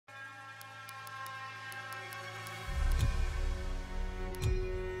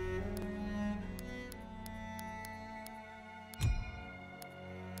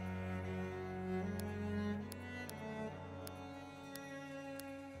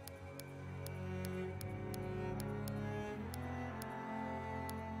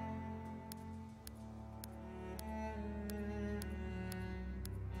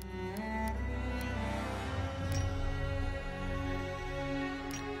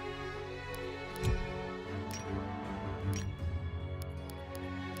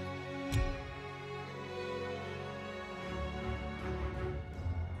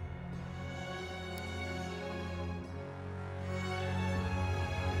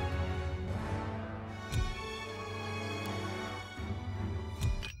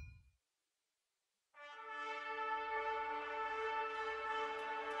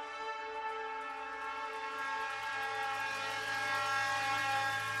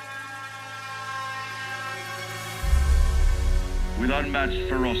With unmatched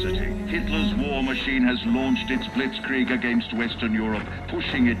ferocity, Hitler's war machine has launched its blitzkrieg against Western Europe,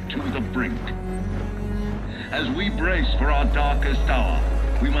 pushing it to the brink. As we brace for our darkest hour,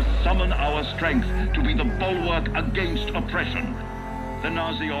 we must summon our strength to be the bulwark against oppression. The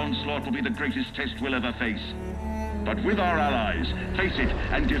Nazi onslaught will be the greatest test we'll ever face. But with our allies, face it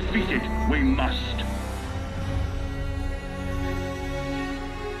and defeat it we must.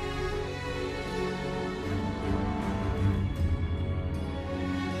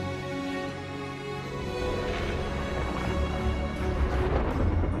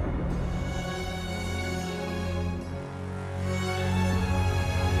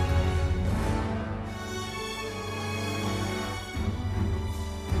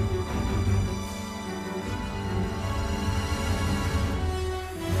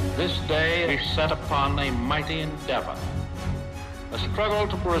 This day is set upon a mighty endeavor, a struggle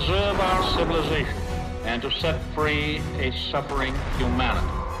to preserve our civilization and to set free a suffering humanity.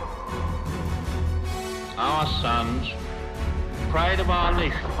 Our sons, pride of our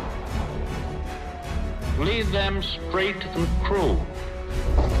nation, lead them straight and true.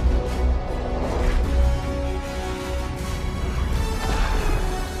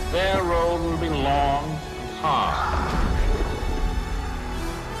 Their road will be long and hard.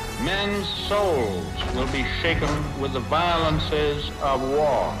 Men's souls will be shaken with the violences of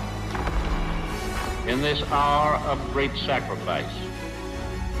war. In this hour of great sacrifice,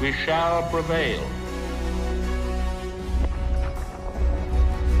 we shall prevail.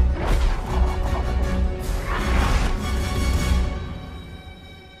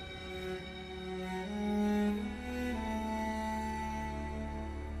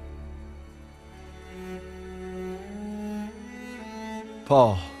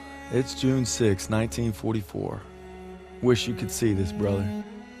 Paul, it's June 6, 1944. Wish you could see this, brother.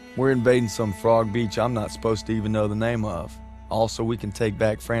 We're invading some frog beach I'm not supposed to even know the name of. Also, we can take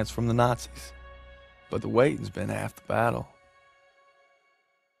back France from the Nazis. But the waiting's been half the battle.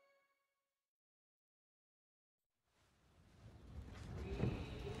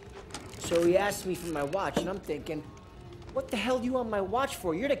 So he asked me for my watch, and I'm thinking, what the hell do you want my watch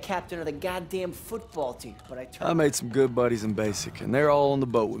for? You're the captain of the goddamn football team. But I made some good buddies in basic, and they're all on the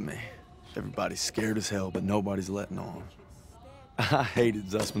boat with me. Everybody's scared as hell, but nobody's letting on. I hated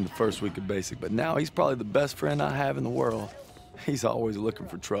Zussman the first week of basic, but now he's probably the best friend I have in the world. He's always looking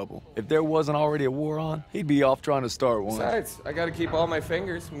for trouble. If there wasn't already a war on, he'd be off trying to start one. Besides, I gotta keep all my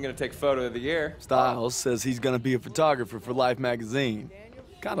fingers. I'm gonna take photo of the year. Styles says he's gonna be a photographer for Life magazine.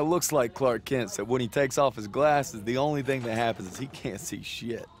 Kinda looks like Clark Kent said when he takes off his glasses, the only thing that happens is he can't see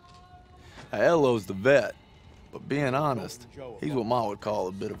shit. Elo's the vet, but being honest, he's what Ma would call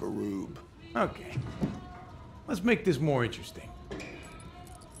a bit of a rube. Okay, let's make this more interesting.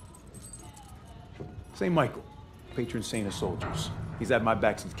 St. Michael, patron saint of soldiers. He's had my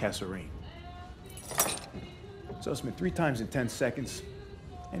back since Kasserine. Zussman 3 times in 10 seconds,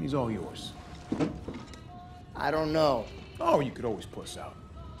 and he's all yours. I don't know. Oh, you could always puss out.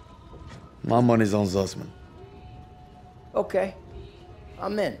 My money's on Zussman. Okay,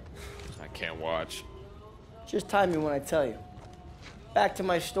 I'm in. I can't watch. Just time me when I tell you. Back to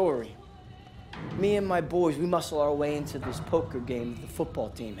my story. Me and my boys, we muscle our way into this poker game the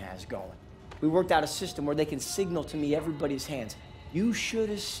football team has going. We worked out a system where they can signal to me everybody's hands. You should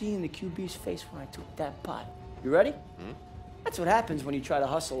have seen the QB's face when I took that pot. You ready? Hmm? That's what happens when you try to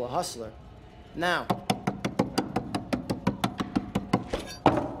hustle a hustler. Now,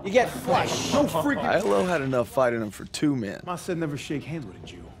 you get flushed. No freaking... Elo had enough fight in him for 2 men. Ma said never shake hands with a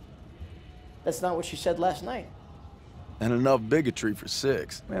Jew. That's not what she said last night. And enough bigotry for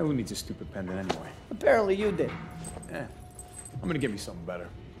 6. Man, who needs a stupid pendant anyway? Apparently you did. Yeah, I'm gonna get me something better.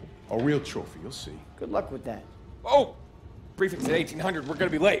 A real trophy, you'll see. Good luck with that. Oh! Briefing's at 1800, we're gonna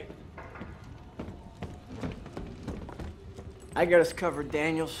be late. I got us covered,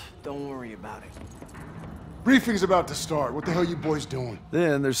 Daniels. Don't worry about it. Briefing's about to start. What the hell you boys doing?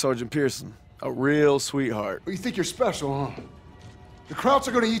 Then there's Sergeant Pearson, a real sweetheart. Oh, you think you're special, huh? The Krauts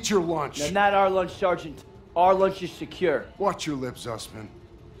are gonna eat your lunch. Now, not our lunch, Sergeant. Our lunch is secure. Watch your lips, Zussman.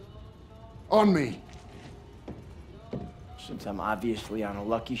 On me. Since I'm obviously on a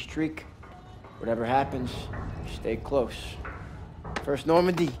lucky streak, whatever happens, stay close. First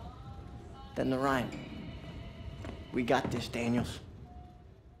Normandy, then the Rhine. We got this, Daniels.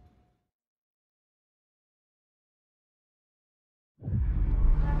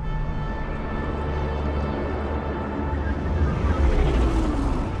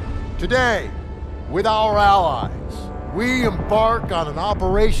 Today, with our allies, we embark on an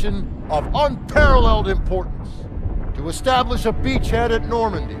operation of unparalleled importance to establish a beachhead at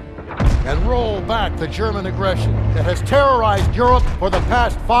Normandy. and roll back the German aggression that has terrorized Europe for the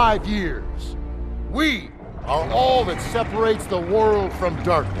past 5 years. We are all that separates the world from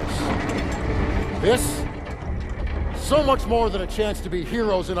darkness. This, so much more than a chance to be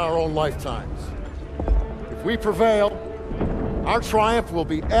heroes in our own lifetimes. If we prevail, our triumph will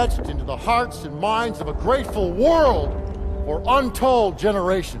be etched into the hearts and minds of a grateful world for untold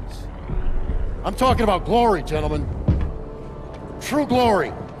generations. I'm talking about glory, gentlemen. True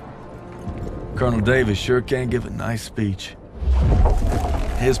glory. Colonel Davis sure can give a nice speech.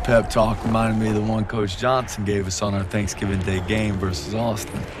 His pep talk reminded me of the one Coach Johnson gave us on our Thanksgiving Day game versus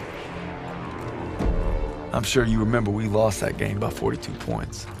Austin. I'm sure you remember we lost that game by 42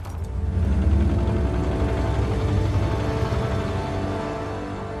 points.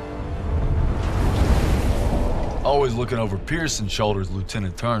 Always looking over Pearson's shoulders,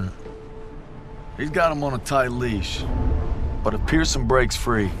 Lieutenant Turner. He's got him on a tight leash, but if Pearson breaks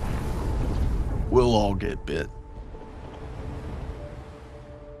free, we'll all get bit.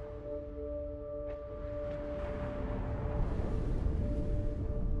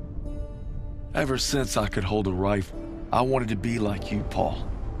 Ever since I could hold a rifle, I wanted to be like you, Paul.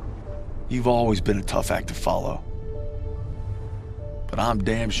 You've always been a tough act to follow, but I'm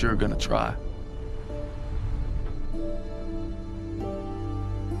damn sure gonna try.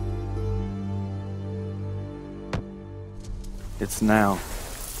 It's now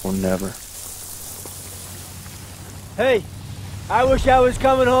or never. Hey, I wish I was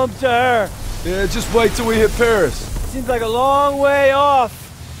coming home to her. Yeah, just wait till we hit Paris. Seems like a long way off.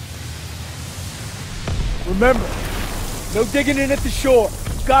 Remember, no digging in at the shore.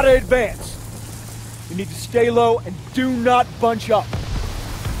 You gotta advance. You need to stay low and do not bunch up.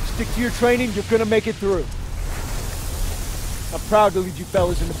 Stick to your training, you're gonna make it through. I'm proud to lead you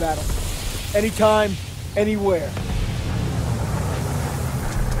fellas into battle. Anytime, anywhere.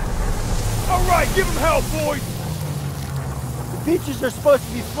 All right, give him hell, boys! The beaches are supposed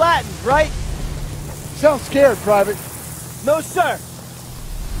to be flattened, right? Sound scared, Private. No, sir.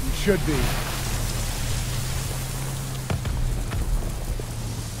 You should be.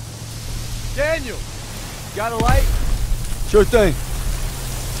 Daniel, got a light? Sure thing.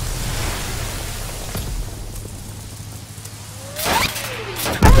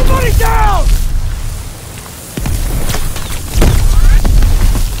 Everybody down!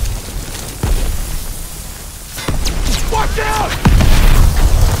 Watch out!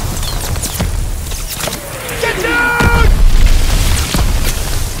 Get down!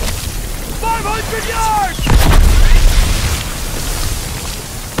 500 yards!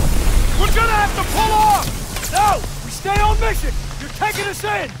 We're gonna have to pull off! No! We stay on mission! You're taking us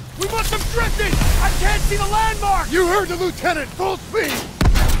in! We want them drifting! I can't see the landmark! You heard the lieutenant, full speed!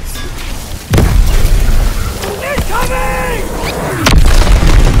 Incoming!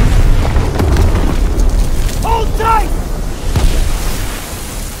 Hold tight!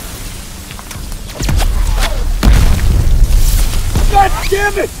 God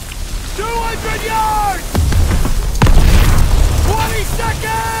damn it! 200 yards! 20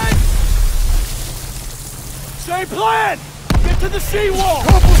 seconds! Same plan! Get to the seawall!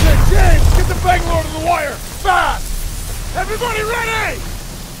 Completon, James, get the Bangalore to the wire! Fast! Everybody ready!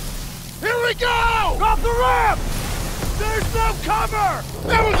 Here we go! Drop the ramp! There's no cover!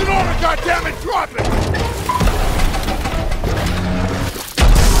 That was an order, goddammit! Drop it!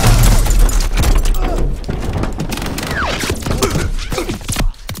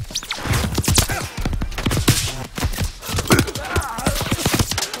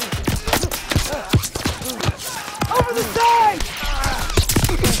 Over the side!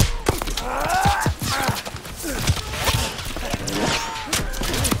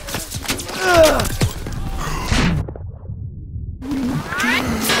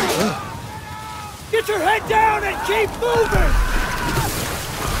 Get your head down and keep moving!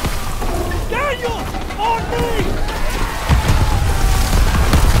 Daniel! On me!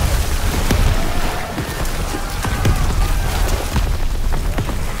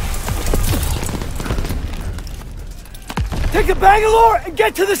 Take the Bangalore and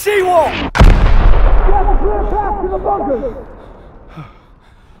get to the seawall! We have a clear path to the bunker!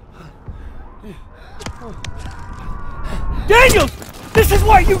 Daniels! This is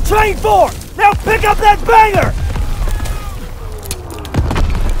what you trained for! Now pick up that banger!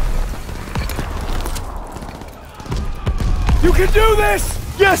 You can do this!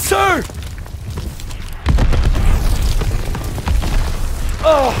 Yes, sir!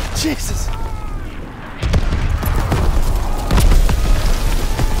 Oh, Jesus!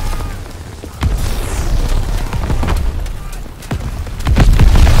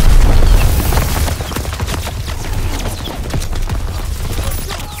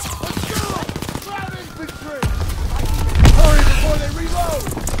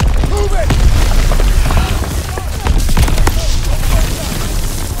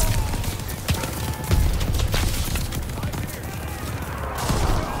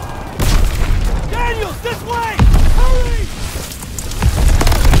 Daniels, this way! Hurry!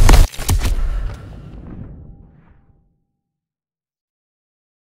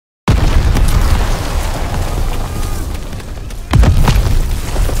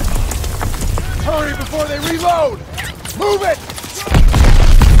 Hurry before they reload! Move it!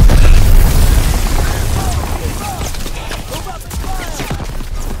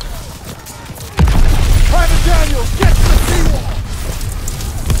 Private Daniels, get to the seawall!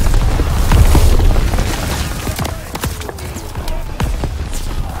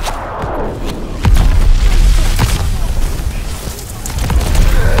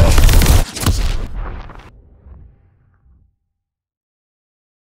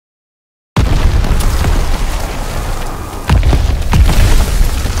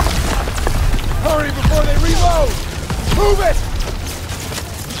 Hurry before they reload! Move it!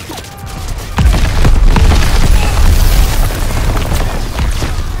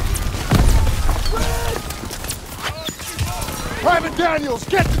 Private Daniels,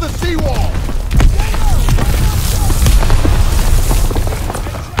 get to the seawall!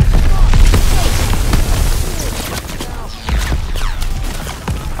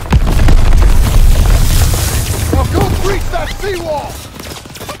 Now go breach that seawall!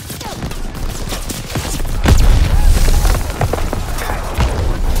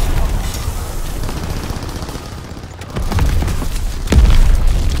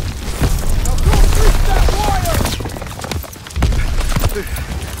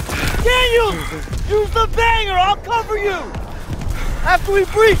 Daniels! Use the banger! I'll cover you! After we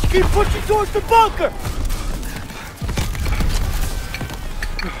breach, keep pushing towards the bunker!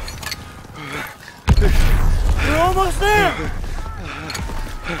 We're almost there!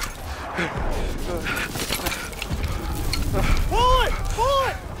 Pull it! Pull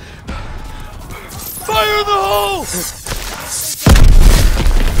it! Fire in the hole!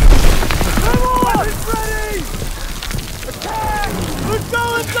 Come on! It's ready! Attack! Let's go!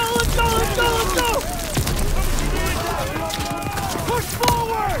 Let's go! Let's go! Let's go! Let's go! Push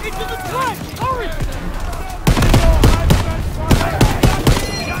forward! Into the trench! Hurry!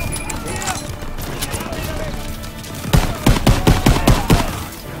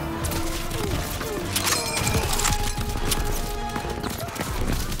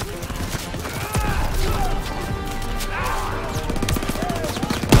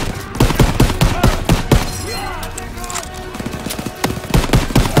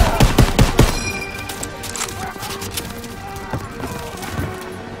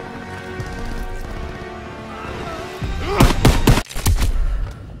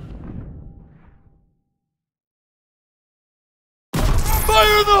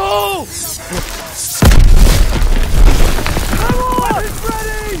 Fire in the hole! Come on! It's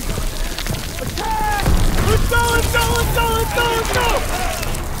ready! Attack! Let's go! Let's go! Let's go! Let's go! Let's go!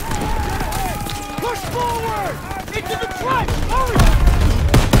 Push forward! Into the trench! Hurry!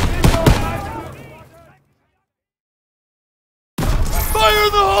 Fire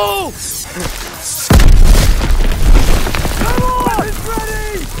in the hole! Come on! It's ready!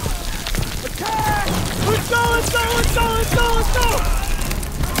 Attack! Let's go! Let's go! Let's go! Let's go! Let's go!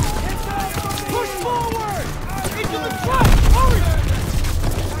 Push forward! Into the truck! Hurry!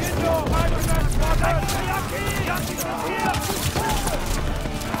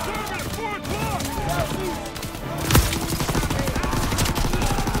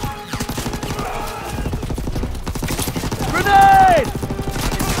 Grenade!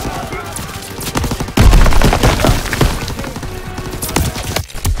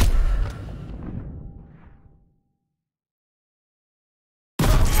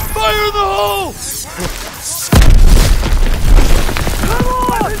 Fire in the hole! Come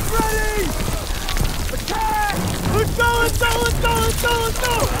on! It's ready! Attack! Let's go! Let's go! Let's go! Let's go! Let's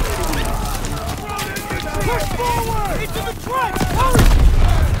go! Push forward! Into the trench! Hurry!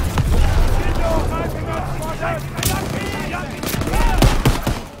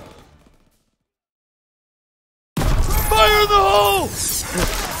 Fire in the hole!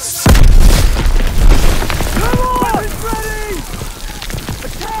 Come on! It's ready!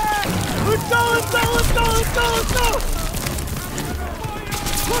 Attack! Let's go! Let's go! Let's go! Let's go! Let's go!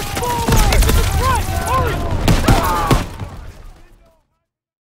 Push forward! Into the trench! Hurry!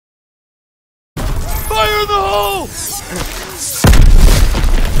 Fire in the hole!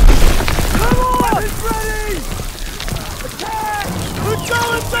 Come on! It's ready! Attack! Let's go!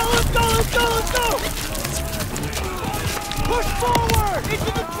 Let's go! Let's go! Let's go! Let's go! Push forward!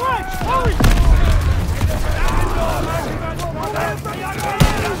 Into the trench! Hurry!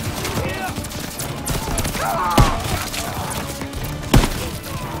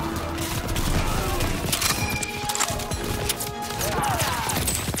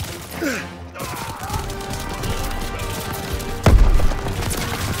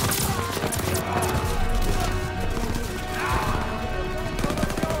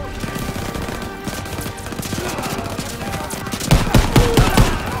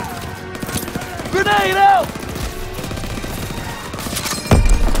 Grenade out!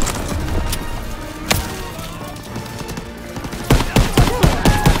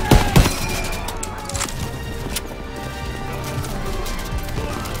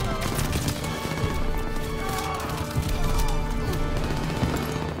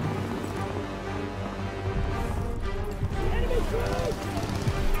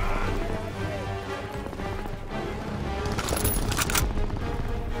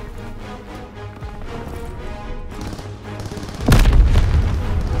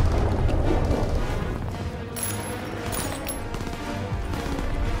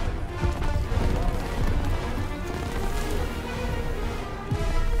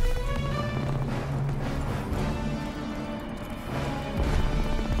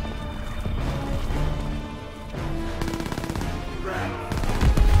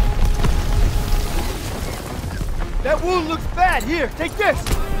 That wound looks bad. Here, take this.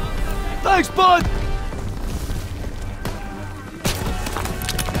 Thanks, bud.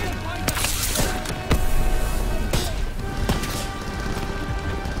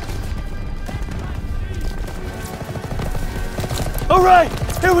 All right,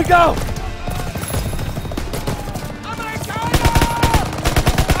 here we go.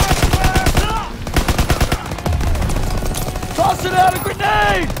 Tossing out a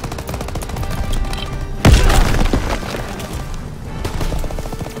grenade.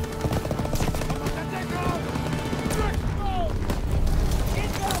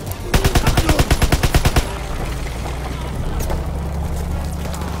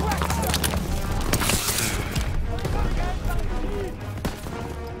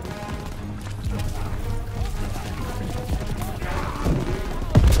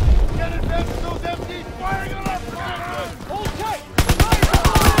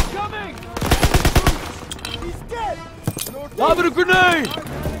 Lobbing a grenade! We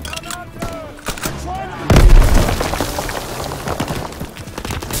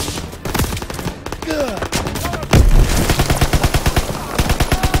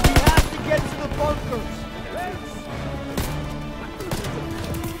have to get to the bunkers.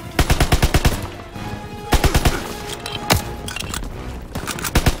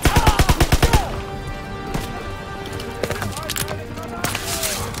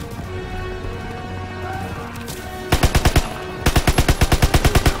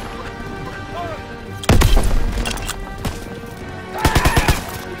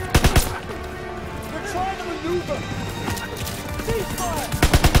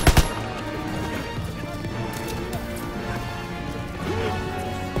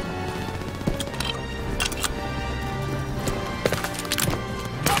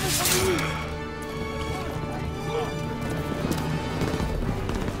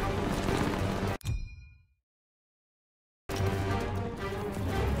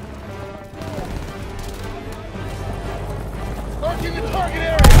 Marking the target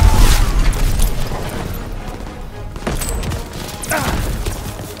area!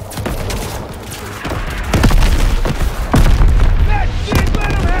 That shit,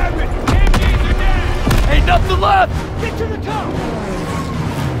 let him have it! MGs are down! Ain't nothing left! Get to the top!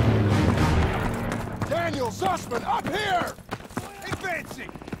 Daniel, Zussman, up here!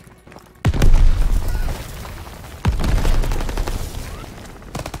 Advancing!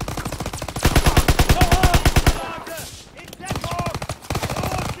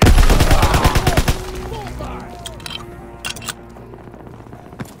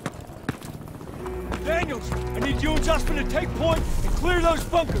 Daniels, I need you and Zussman to take point and clear those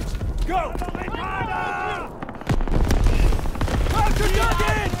bunkers. Go! Bunker dug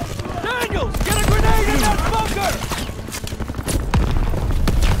in! Daniels, get a grenade in that bunker!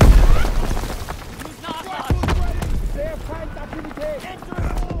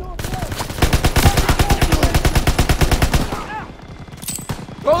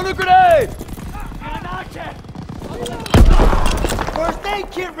 Throwing a grenade! First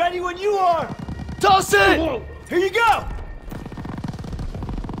aid kit ready when you are! Toss it! Here you go!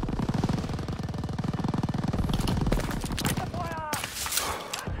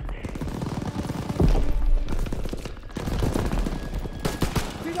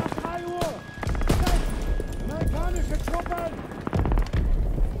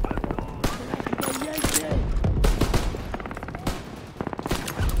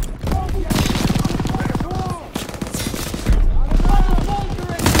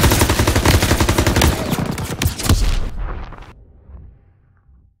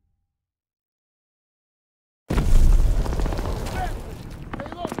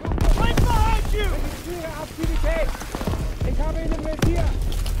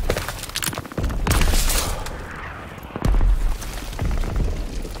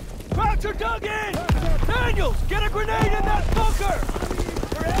 Targets are dug in! Daniels, get a grenade in that bunker!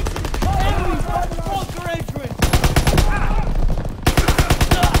 Enemies by the bunker entrance!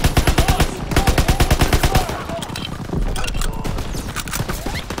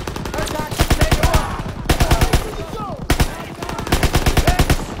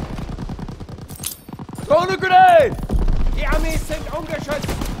 Throw the grenade! Die Armee sind umgeschützt!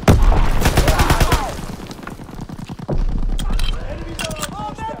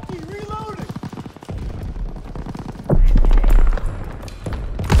 I'm empty! Reloading!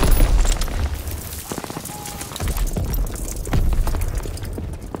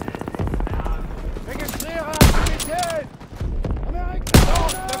 Registriere Aktivität! Amerikaner!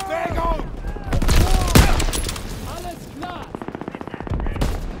 Bewegung! Alles klar!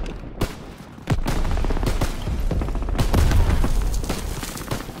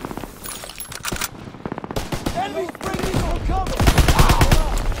 Enemies bringing for cover!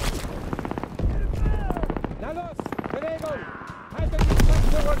 Na los! Bewegung! Haltet die Zeit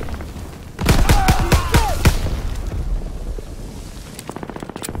zurück!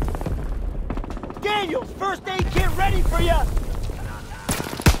 Daniels, first aid kit ready for you!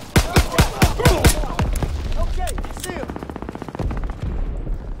 Okay, see him!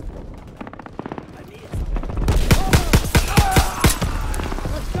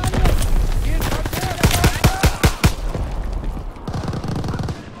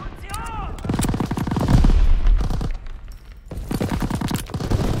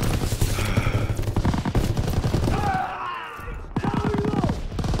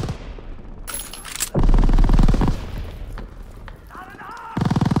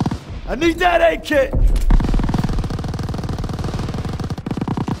 I need that aid kit!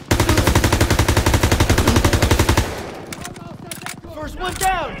 First one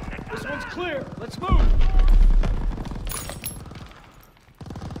down! This one's clear. Let's move!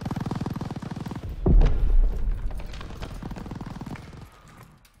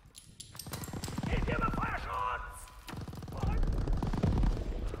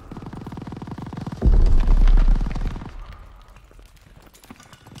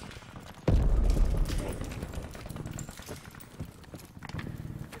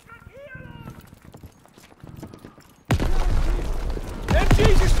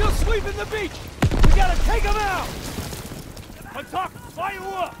 MGs are still sweeping the beach! We gotta take them out! Attack! Fire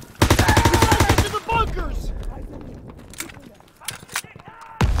up! We gotta get to the bunkers!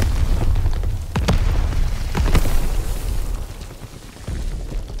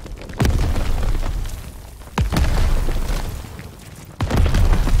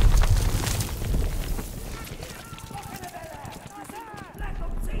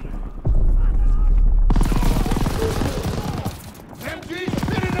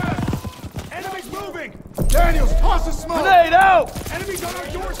 Daniels, toss the smoke! Grenade out! Enemies on our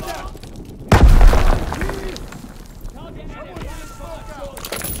doorstep!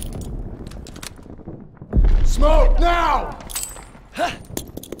 Smoke now!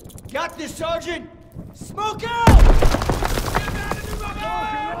 Got this, Sergeant! Smoke out!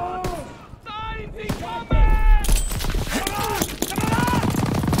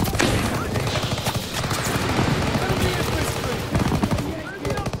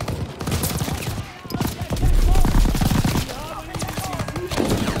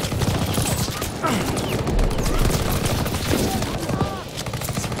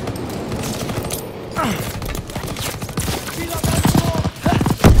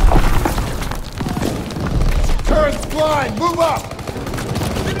 Turret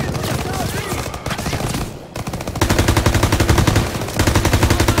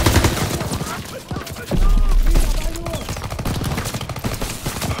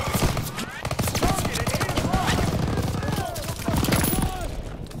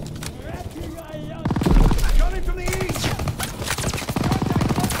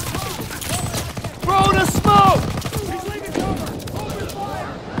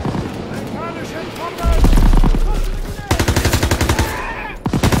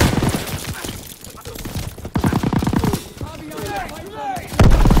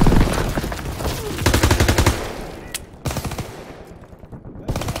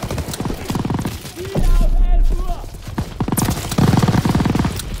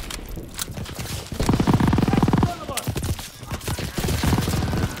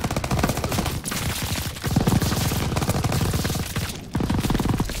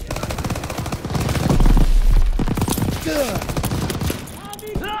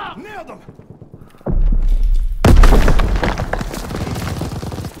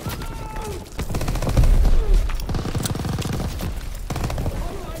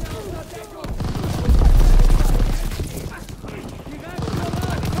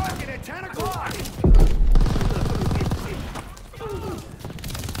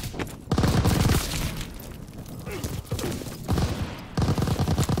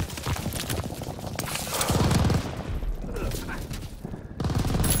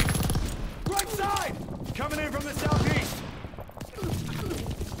from the southeast.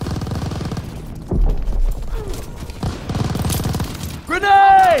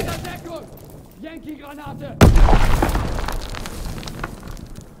 Grenade! Yankee Granate!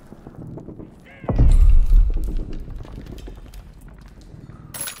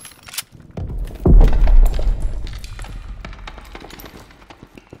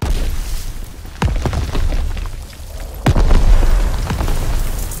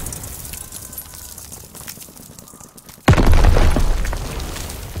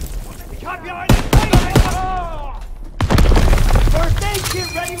 First aid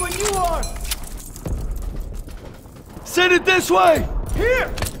kit ready when you are! Send it this way!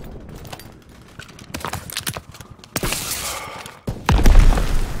 Here!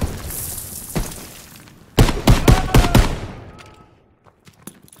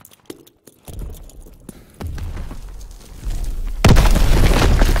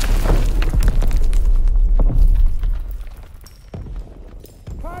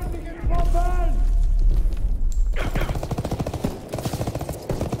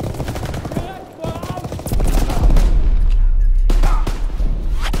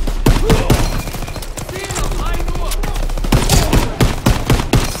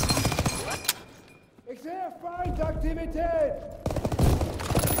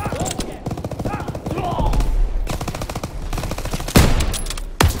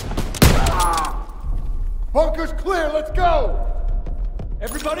 Bunker's clear, let's go!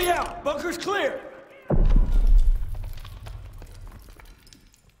 Everybody out! Bunker's clear!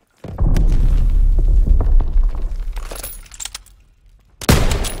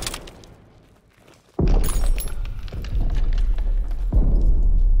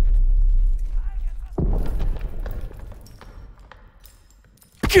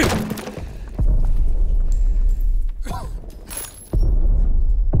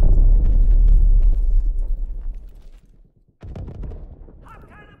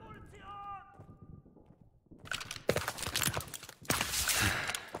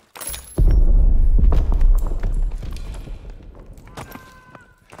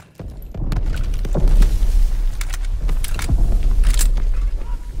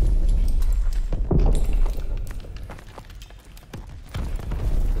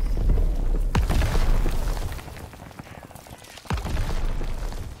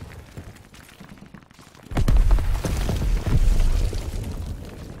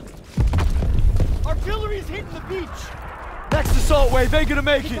 Artillery's hitting the beach! Next assault wave, ain't gonna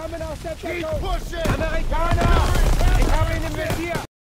make it! Keep pushing! Amerikaner! Ich habe ihn im Visier!